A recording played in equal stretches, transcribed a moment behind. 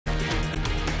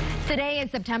Today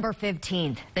is September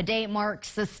 15th. The date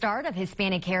marks the start of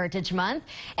Hispanic Heritage Month.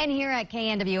 And here at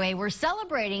KNWA, we're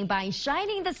celebrating by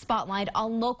shining the spotlight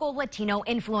on local Latino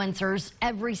influencers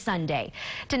every Sunday.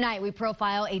 Tonight, we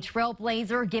profile a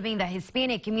trailblazer giving the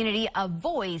Hispanic community a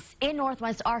voice in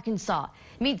Northwest Arkansas.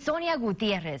 Meet Sonia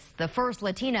Gutierrez, the first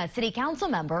Latina city council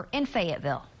member in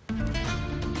Fayetteville.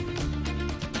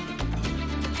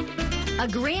 A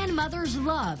grandmother's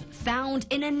love found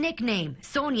in a nickname,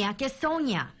 Sonia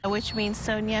Sonia, which means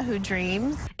Sonia who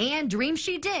dreams. And dreams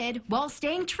she did while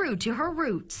staying true to her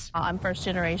roots. I'm first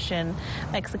generation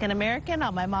Mexican American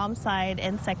on my mom's side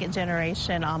and second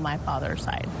generation on my father's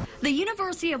side. The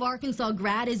University of Arkansas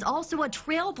grad is also a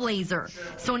trailblazer.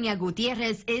 Sonia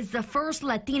Gutierrez is the first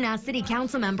Latina city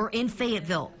council member in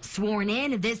Fayetteville, sworn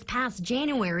in this past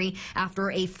January after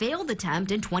a failed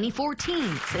attempt in 2014.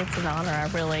 It's an honor. I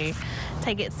really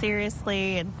take it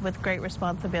seriously and with great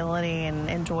responsibility and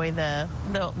enjoy the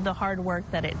hard work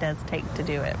that it does take to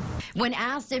do it. When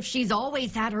asked if she's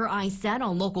always had her eyes set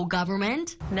on local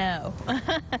government, no.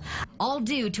 All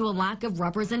due to a lack of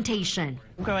representation.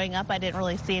 Growing up, I didn't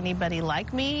really see anybody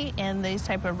like me in these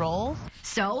type of roles.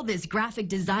 So this graphic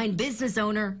design business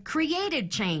owner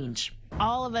created change.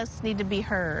 All of us need to be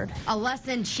heard. A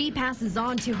lesson she passes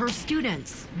on to her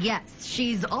students. Yes,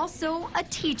 she's also a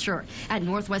teacher at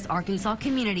Northwest Arkansas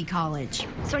Community College.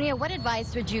 Sonia, what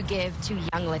advice would you give to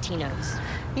young Latinos?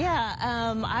 Yeah,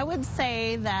 I would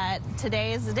say that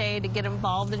today is the day to get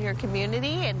involved in your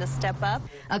community and to step up.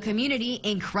 A community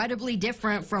incredibly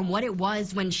different from what it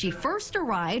was when she first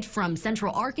arrived from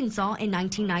Central Arkansas in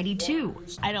 1992.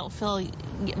 I don't feel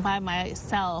by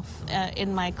myself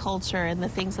in my culture and the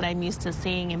things that I'm used to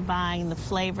seeing and buying, the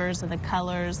flavors and the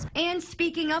colors. And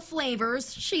speaking of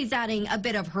flavors, she's adding a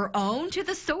bit of her own to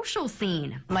the social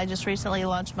scene. I just recently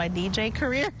launched my DJ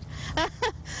career.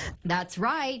 That's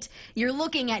right. You're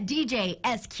looking at DJ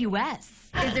SQS.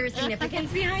 Is there a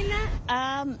significance behind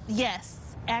that? Yes.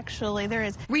 Actually, there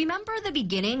is. Remember the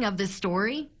beginning of this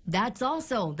story? That's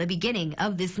also the beginning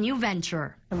of this new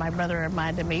venture. My brother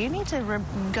reminded me, you need to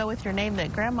go with your name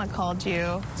that Grandma called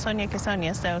you, Sonia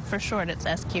Sonia, so for short it's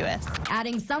SQS.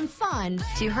 Adding some fun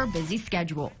to her busy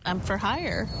schedule. I'm for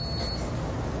hire.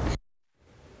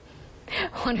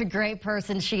 What a great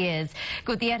person she is.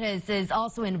 Gutierrez is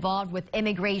also involved with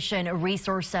immigration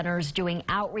resource centers doing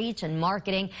outreach and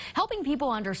marketing, helping people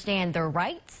understand their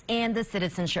rights and the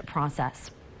citizenship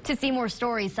process. To see more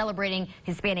stories celebrating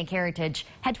Hispanic heritage,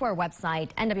 head to our website,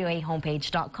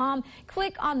 nwahomepage.com,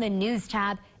 click on the News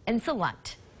tab, and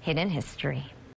select Hidden History.